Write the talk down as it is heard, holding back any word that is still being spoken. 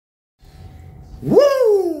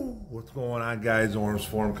Woo! What's going on, guys? Orange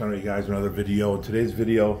Forum coming to you guys with another video. In today's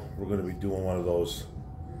video, we're going to be doing one of those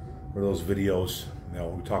videos. You know,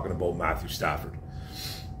 we're talking about Matthew Stafford.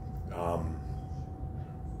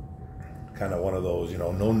 Kind of one of those, you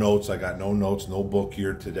know, no notes. I got no notes, no book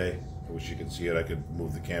here today. I wish you could see it. I could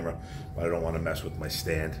move the camera, but I don't want to mess with my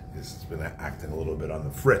stand. It's been acting a little bit on the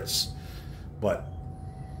fritz. But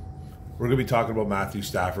we're going to be talking about Matthew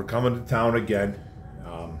Stafford coming to town again.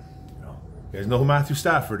 You guys know who Matthew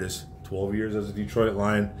Stafford is. 12 years as a Detroit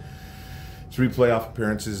Lion, 3 playoff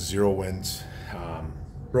appearances, 0 wins.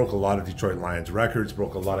 Broke a lot of Detroit Lions records,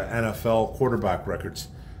 broke a lot of NFL quarterback records,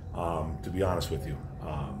 to be honest with you.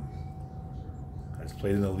 He's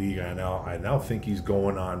played in the league. I now think he's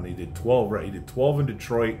going on. He did 12, right? He did 12 in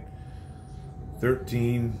Detroit,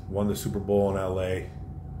 13, won the Super Bowl in LA,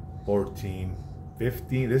 14,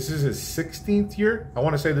 15. This is his 16th year. I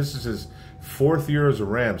want to say this is his 4th year as a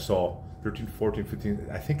Rams. So 13, 14, 15.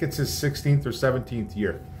 I think it's his 16th or 17th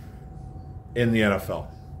year in the NFL.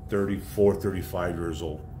 34, 35 years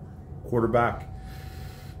old. Quarterback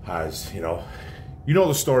has, you know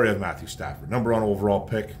the story of Matthew Stafford. Number 1 overall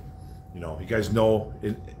pick. You know, you guys know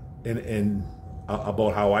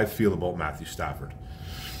about how I feel about Matthew Stafford.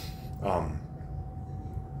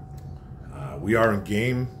 We are in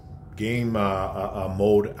game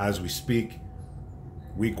mode as we speak.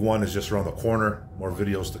 Week 1 is just around the corner. More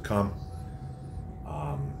videos to come.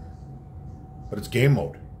 But it's game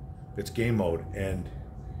mode. It's game mode. And,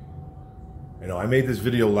 you know, I made this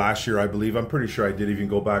video last year, I believe. I'm pretty sure I did. Even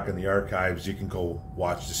go back in the archives. You can go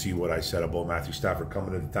watch to see what I said about Matthew Stafford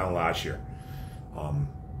coming into town last year.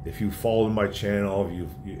 If you followed my channel,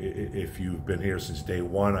 if you've been here since day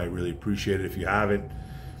 1, I really appreciate it. If you haven't,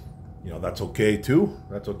 you know, that's okay too.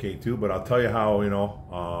 That's okay too. But I'll tell you how, you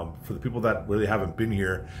know, for the people that really haven't been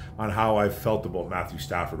here, on how I've felt about Matthew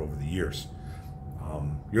Stafford over the years.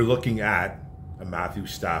 You're looking at a Matthew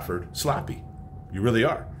Stafford slappy. You really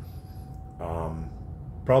are.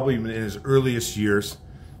 Probably in his earliest years,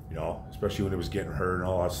 you know, especially when he was getting hurt and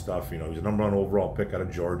all that stuff. You know, he was a number 1 overall pick out of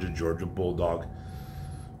Georgia Bulldog.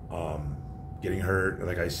 Getting hurt,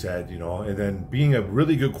 like I said, you know, and then being a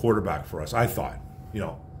really good quarterback for us. I thought, you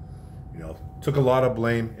know, took a lot of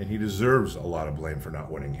blame, and he deserves a lot of blame for not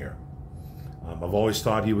winning here. I've always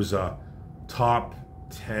thought he was a top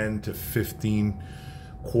 10 to 15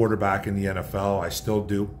 quarterback in the NFL. I still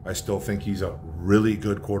do. I still think he's a really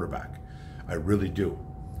good quarterback. I really do.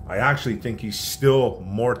 I actually think he's still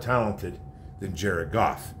more talented than Jared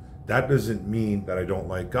Goff. That doesn't mean that I don't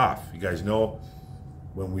like Goff. You guys know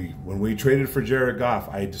when we traded for Jared Goff,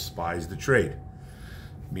 I despised the trade.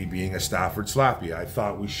 Me being a Stafford slappy, I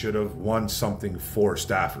thought we should have won something for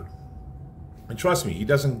Stafford. And trust me, he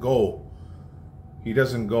doesn't go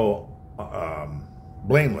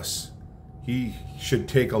blameless. He should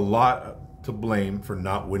take a lot to blame for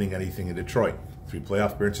not winning anything in Detroit. 3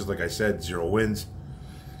 playoff appearances, like I said, 0 wins.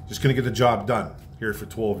 Just couldn't get the job done. Here for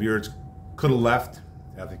 12 years. Could have left.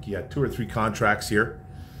 I think he had 2 or 3 contracts here.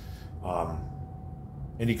 And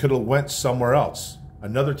he could have went somewhere else.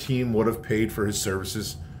 Another team would have paid for his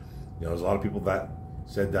services. You know, there's a lot of people that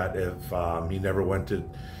said that if he never went to,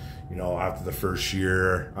 you know, after the first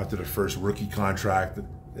year, after the first rookie contract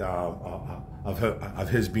of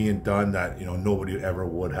his being done, that, you know, nobody ever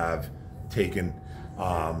would have taken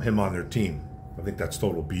him on their team. I think that's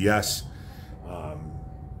total BS.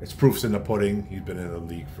 It's proofs in the pudding. He's been in the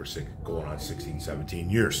league for going on 16, 17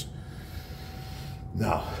 years.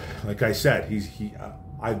 Now, like I said,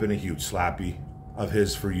 I've been a huge slappy of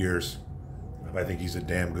his for years. I think he's a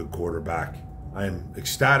damn good quarterback. I am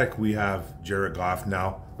ecstatic we have Jared Goff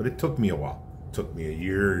now, but it took me a while. It took me a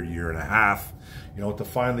year and a half, you know, to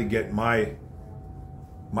finally get my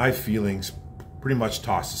feelings pretty much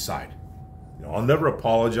tossed aside. You know, I'll never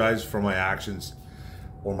apologize for my actions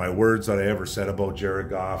or my words that I ever said about Jared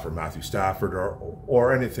Goff or Matthew Stafford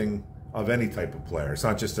or anything of any type of player. It's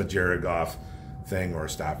not just a Jared Goff thing or a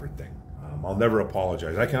Stafford thing. I'll never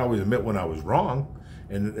apologize. I can always admit when I was wrong,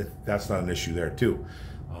 and that's not an issue there too.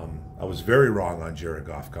 I was very wrong on Jared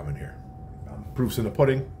Goff coming here. Proofs in the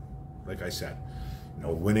pudding, like I said. You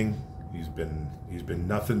know, winning. He's been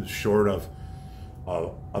nothing short of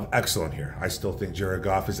excellent here. I still think Jared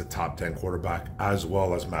Goff is a top 10 quarterback, as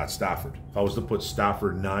well as Matt Stafford. If I was to put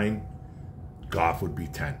Stafford 9, Goff would be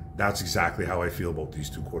 10. That's exactly how I feel about these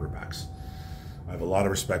 2 quarterbacks. I have a lot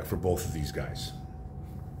of respect for both of these guys.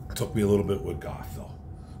 It took me a little bit with Goff, though.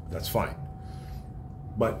 That's fine.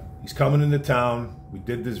 But he's coming into town. We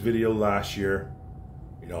did this video last year.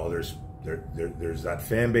 You know, there's that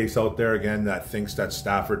fan base out there, again, that thinks that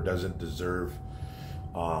Stafford doesn't deserve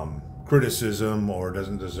criticism or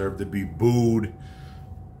doesn't deserve to be booed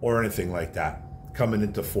or anything like that. Coming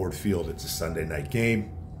into Ford Field, it's a Sunday night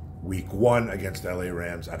game, week 1 against LA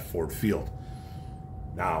Rams at Ford Field.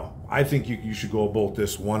 Now, I think you should go about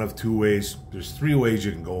this one of 2 ways. There's 3 ways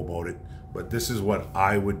you can go about it, but this is what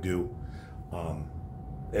I would do.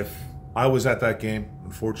 If I was at that game,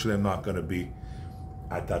 unfortunately, I'm not going to be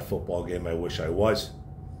at that football game. I wish I was.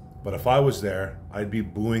 But if I was there, I'd be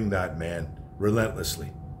booing that man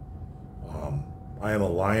relentlessly. I am a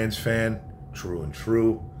Lions fan, true and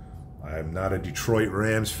true. I'm not a Detroit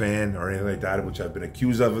Rams fan or anything like that, which I've been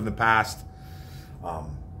accused of in the past.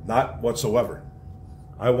 Not whatsoever.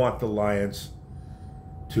 I want the Lions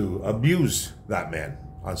to abuse that man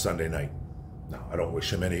on Sunday night. Now, I don't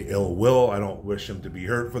wish him any ill will. I don't wish him to be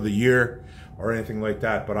hurt for the year or anything like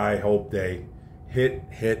that, but I hope they hit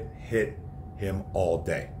him all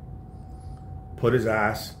day. Put his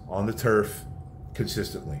ass on the turf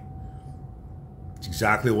consistently. It's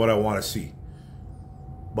exactly what I want to see.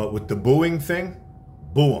 But with the booing thing,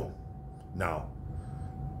 boo him. Now,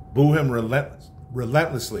 boo him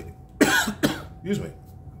relentlessly. Excuse me.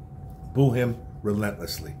 Boo him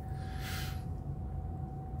relentlessly.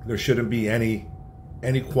 There shouldn't be any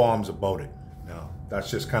qualms about it. Now,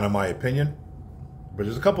 that's just kind of my opinion. But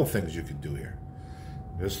there's a couple things you could do here.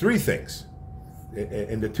 There's 3 things.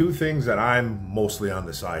 And the 2 things that I'm mostly on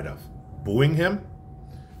the side of. Booing him,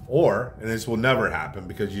 or, and this will never happen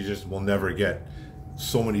because you just will never get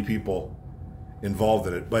so many people involved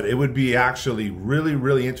in it, but it would be actually really,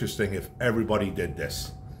 really interesting if everybody did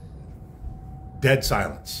this. Dead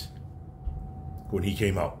silence when he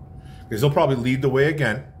came out. Because they'll probably lead the way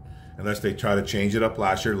again, unless they try to change it up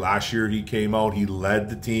last year. Last year he came out, he led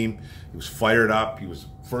the team, he was fired up, he was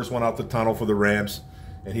first one out the tunnel for the Rams,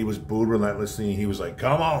 and he was booed relentlessly, and he was like,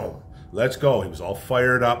 come on, let's go. He was all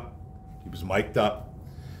fired up, he was mic'd up,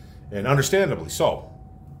 and understandably so.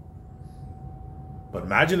 But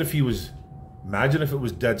imagine if it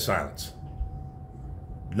was dead silence.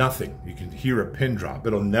 Nothing. You can hear a pin drop.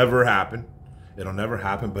 It'll never happen. It'll never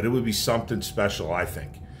happen, but it would be something special, I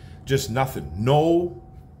think. Just nothing. No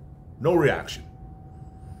reaction.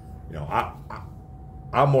 You know,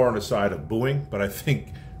 I'm more on the side of booing, but I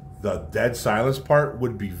think the dead silence part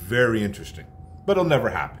would be very interesting. But it'll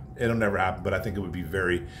never happen. It'll never happen, but I think it would be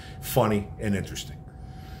very funny and interesting.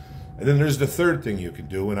 And then there's the third thing you can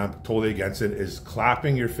do, and I'm totally against it, is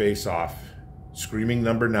clapping your face off, screaming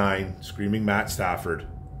number 9, screaming Matt Stafford,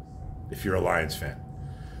 if you're a Lions fan.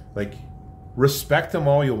 Like, respect them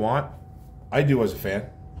all you want. I do as a fan.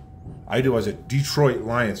 I do as a Detroit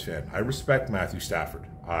Lions fan. I respect Matthew Stafford.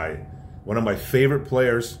 One of my favorite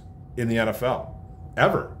players in the NFL,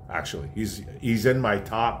 ever, actually. He's in my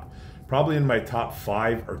top, probably in my top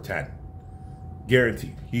 5 or 10.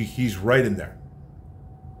 Guaranteed. He's right in there.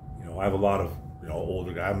 I have a lot of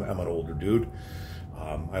older guys. I'm an older dude.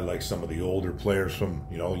 I like some of the older players from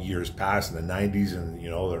years past in the 90s and the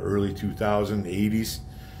early 2000s, 80s.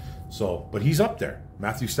 So, but he's up there.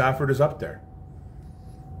 Matthew Stafford is up there.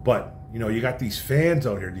 But you got these fans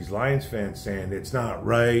out here, these Lions fans, saying it's not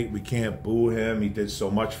right. We can't boo him. He did so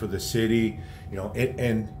much for the city.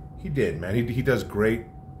 And he did, man. He does great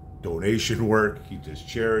donation work. He does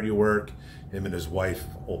charity work. Him and his wife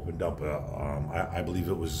opened up I believe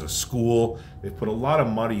it was a school. They put a lot of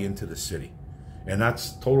money into the city, and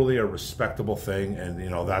that's totally a respectable thing. And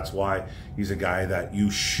that's why he's a guy that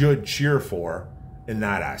you should cheer for in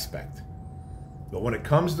that aspect. But when it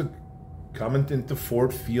comes to coming into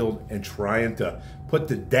Ford Field and trying to put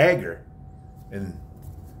the dagger in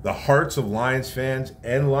the hearts of Lions fans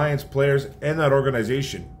and Lions players and that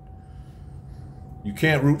organization, you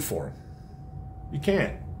can't root for him. You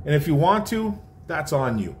can't. And if you want to, that's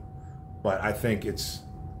on you. But I think it's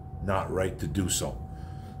not right to do so.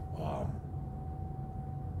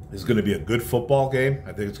 It's going to be a good football game.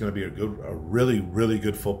 I think it's going to be a really, really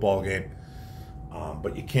good football game.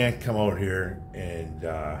 But you can't come out here and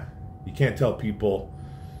you can't tell people,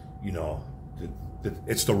 that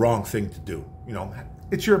it's the wrong thing to do.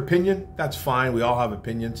 It's your opinion. That's fine. We all have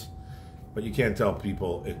opinions. But you can't tell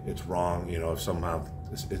people it's wrong,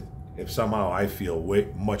 if somehow I feel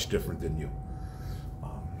much different than you.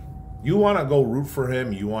 You want to go root for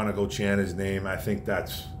him, you want to go chant his name, I think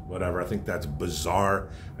that's whatever. I think that's bizarre.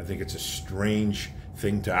 I think it's a strange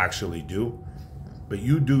thing to actually do. But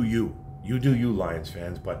you do you. You do you, Lions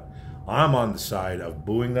fans. But I'm on the side of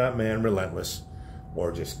booing that man relentless,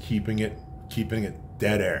 or just keeping it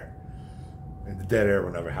dead air. And the dead air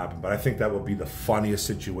will never happen. But I think that would be the funniest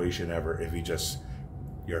situation ever if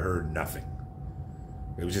you heard nothing.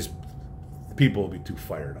 It was just, people will be too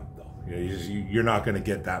fired up though. You know, you're not going to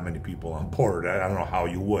get that many people on board. I don't know how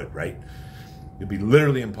you would, right? It'd be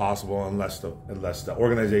literally impossible unless the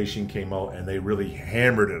organization came out and they really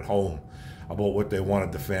hammered it home about what they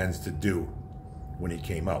wanted the fans to do when he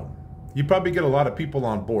came out. You probably get a lot of people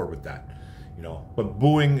on board with that, you know. But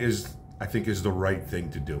booing I think, is the right thing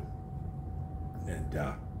to do. And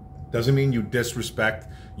doesn't mean you disrespect,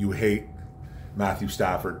 you hate Matthew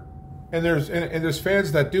Stafford. And there's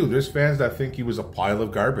fans that do. There's fans that think he was a pile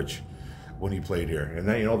of garbage when he played here. And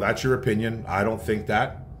then, you know, that's your opinion. I don't think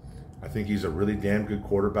that. I think he's a really damn good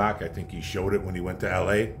quarterback. I think he showed it when he went to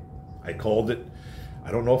LA. I called it.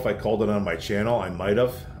 I don't know if I called it on my channel. I might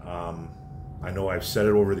have. I know I've said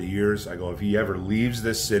it over the years. I go, if he ever leaves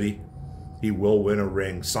this city, he will win a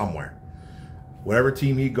ring somewhere. Whatever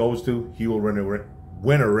team he goes to, he will win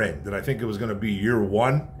a ring. Did I think it was going to be year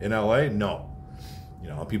one in LA? No. You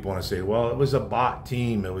know, people want to say, well, it was a bot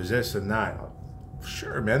team. It was this and that.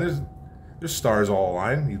 Sure, man. There's stars all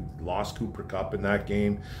aligned. He lost Cooper Kupp in that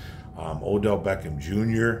game. Odell Beckham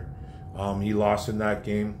Jr., he lost in that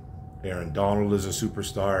game. Aaron Donald is a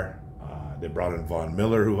superstar. They brought in Von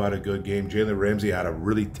Miller, who had a good game. Jalen Ramsey had a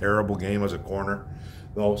really terrible game as a corner,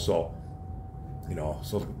 though. So, you know,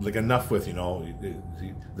 so like enough with, you know,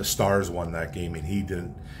 the stars won that game and he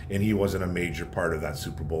didn't, and he wasn't a major part of that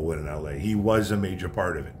Super Bowl win in LA. He was a major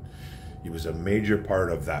part of it. He was a major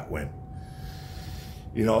part of that win.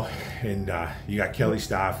 You know, and you got Kelly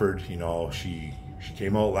Stafford. You know, she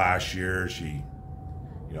came out last year. She,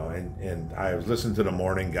 you know, and I was listening to the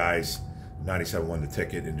morning guys. 97 won the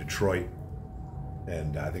ticket in Detroit,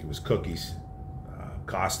 and I think it was Cookies.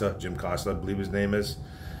 Jim Costa, I believe his name is,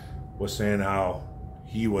 was saying how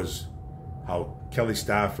Kelly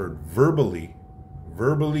Stafford verbally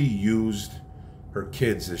used her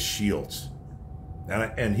kids as shields,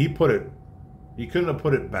 and he couldn't have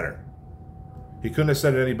put it better. He couldn't have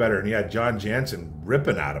said it any better. And he had John Jansen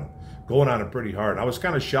ripping at him, going on him pretty hard. I was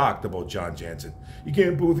kind of shocked about John Jansen. You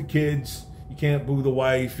can't boo the kids. You can't boo the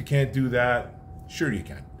wife. You can't do that. Sure you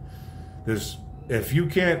can. If you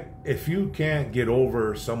can't get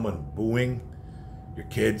over someone booing your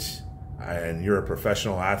kids, and you're a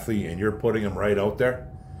professional athlete and you're putting them right out there,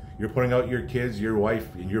 you're putting out your kids, your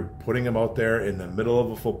wife, and you're putting them out there in the middle of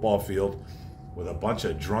a football field with a bunch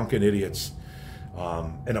of drunken idiots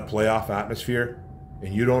in a playoff atmosphere,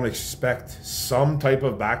 and you don't expect some type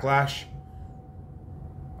of backlash.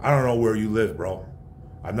 I don't know where you live, bro.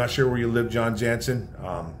 I'm not sure where you live, John Jansen.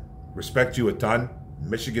 Respect you a ton,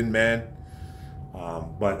 Michigan man.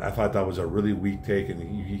 But I thought that was a really weak take, and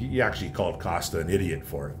he actually called Costa an idiot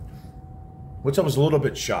for it, which I was a little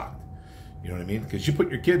bit shocked. You know what I mean? Because you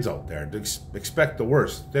put your kids out there to expect the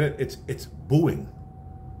worst. Then it's booing.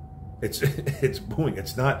 It's booing.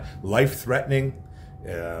 It's not life-threatening.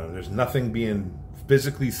 There's nothing being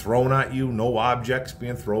physically thrown at you. No objects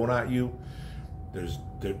being thrown at you.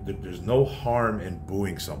 There's no harm in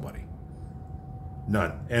booing somebody.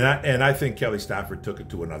 None. And I think Kelly Stafford took it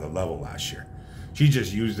to another level last year. She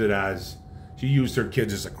just used her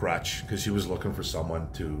kids as a crutch because she was looking for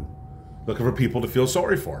people to feel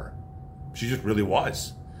sorry for her. She just really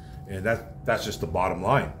was. And that's just the bottom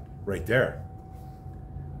line right there.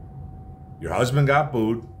 Your husband got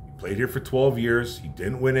booed. He played here for 12 years. He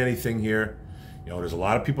didn't win anything here. You know, there's a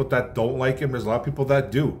lot of people that don't like him. There's a lot of people that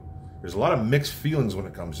do. There's a lot of mixed feelings when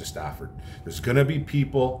it comes to Stafford. There's going to be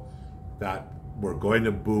people that we're going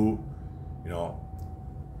to boo. You know,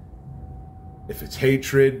 if it's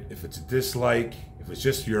hatred, if it's a dislike, if it's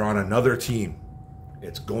just you're on another team,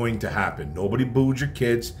 it's going to happen. Nobody booed your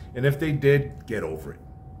kids, and if they did, get over it.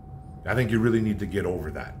 I think you really need to get over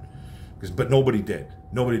that. But nobody did.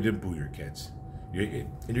 Nobody did boo your kids. And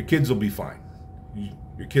your kids will be fine.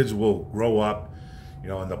 Your kids will grow up, you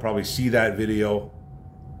know, and they'll probably see that video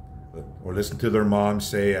or listen to their mom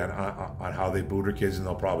say on how they booed her kids, and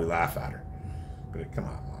they'll probably laugh at her. But come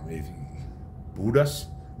on, Mom. If you booed us?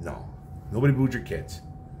 No. Nobody booed your kids.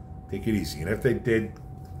 Take it easy. And if they did,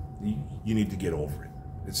 you need to get over it.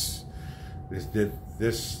 This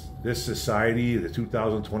society, the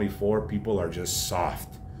 2024, people are just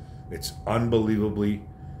soft. It's unbelievable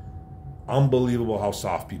how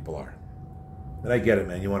soft people are. And I get it,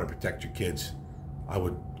 man. You want to protect your kids. I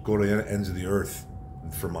would go to the ends of the earth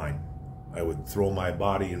for mine. I would throw my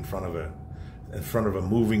body in front of a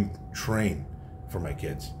moving train for my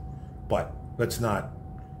kids. But let's not.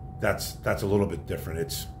 That's a little bit different.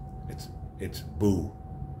 It's boo.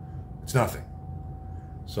 It's nothing.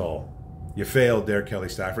 So you failed there, Kelly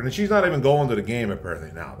Stafford, and she's not even going to the game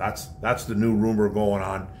apparently now. That's the new rumor going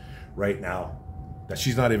on right now, that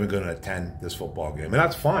she's not even going to attend this football game, and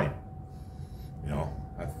that's fine. You know,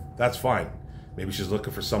 that's fine. Maybe she's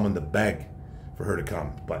looking for someone to beg for her to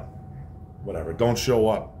come, but whatever. Don't show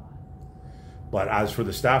up. But as for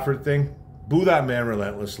the Stafford thing, boo that man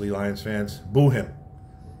relentlessly, Lions fans. Boo him.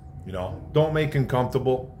 You know, don't make him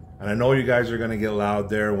comfortable. And I know you guys are going to get loud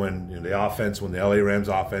there when the offense, when the LA Rams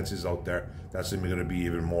offense is out there. That's going to be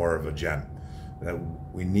even more of a gem. That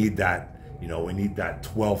we need that. You know, we need that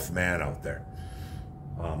 12th man out there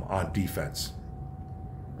on defense.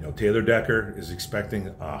 You know, Taylor Decker is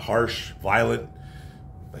expecting harsh, violent,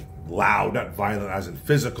 like loud, not violent as in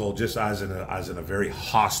physical, just as in a very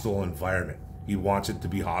hostile environment. He wants it to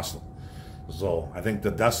be hostile. So I think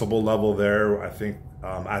the decibel level there, I think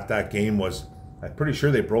at that game was, I'm pretty sure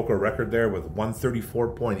they broke a record there with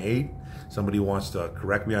 134.8. Somebody wants to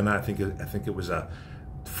correct me on that. I think it was a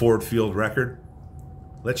Ford Field record.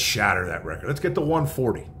 Let's shatter that record. Let's get to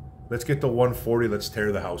 140. Let's get to 140. Let's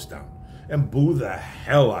tear the house down. And boo the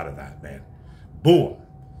hell out of that, man. Boo him.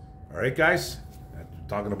 All right, guys? I'm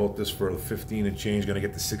talking about this for 15 and change. Going to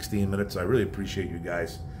get to 16 minutes. I really appreciate you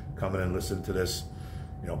guys coming and listening to this.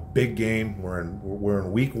 You know, big game. We're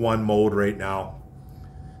in week 1 mode right now.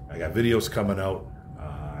 I got videos coming out.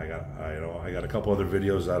 I got a couple other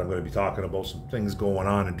videos that I'm going to be talking about, some things going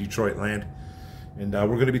on in Detroit land, and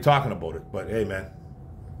we're going to be talking about it. But hey, man,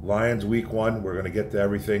 Lions week 1. We're going to get to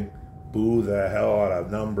everything. Boo the hell out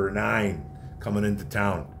of number 9 coming into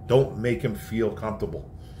town. Don't make him feel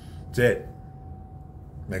comfortable. That's it.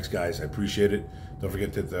 Thanks, guys. I appreciate it. Don't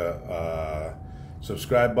forget to hit the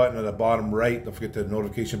subscribe button at the bottom right. Don't forget the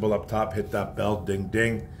notification bell up top. Hit that bell. Ding,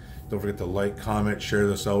 ding. Don't forget to like, comment, share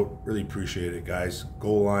this out. Really appreciate it, guys.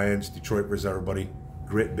 Go Lions. Detroit versus everybody.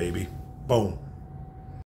 Grit, baby. Boom.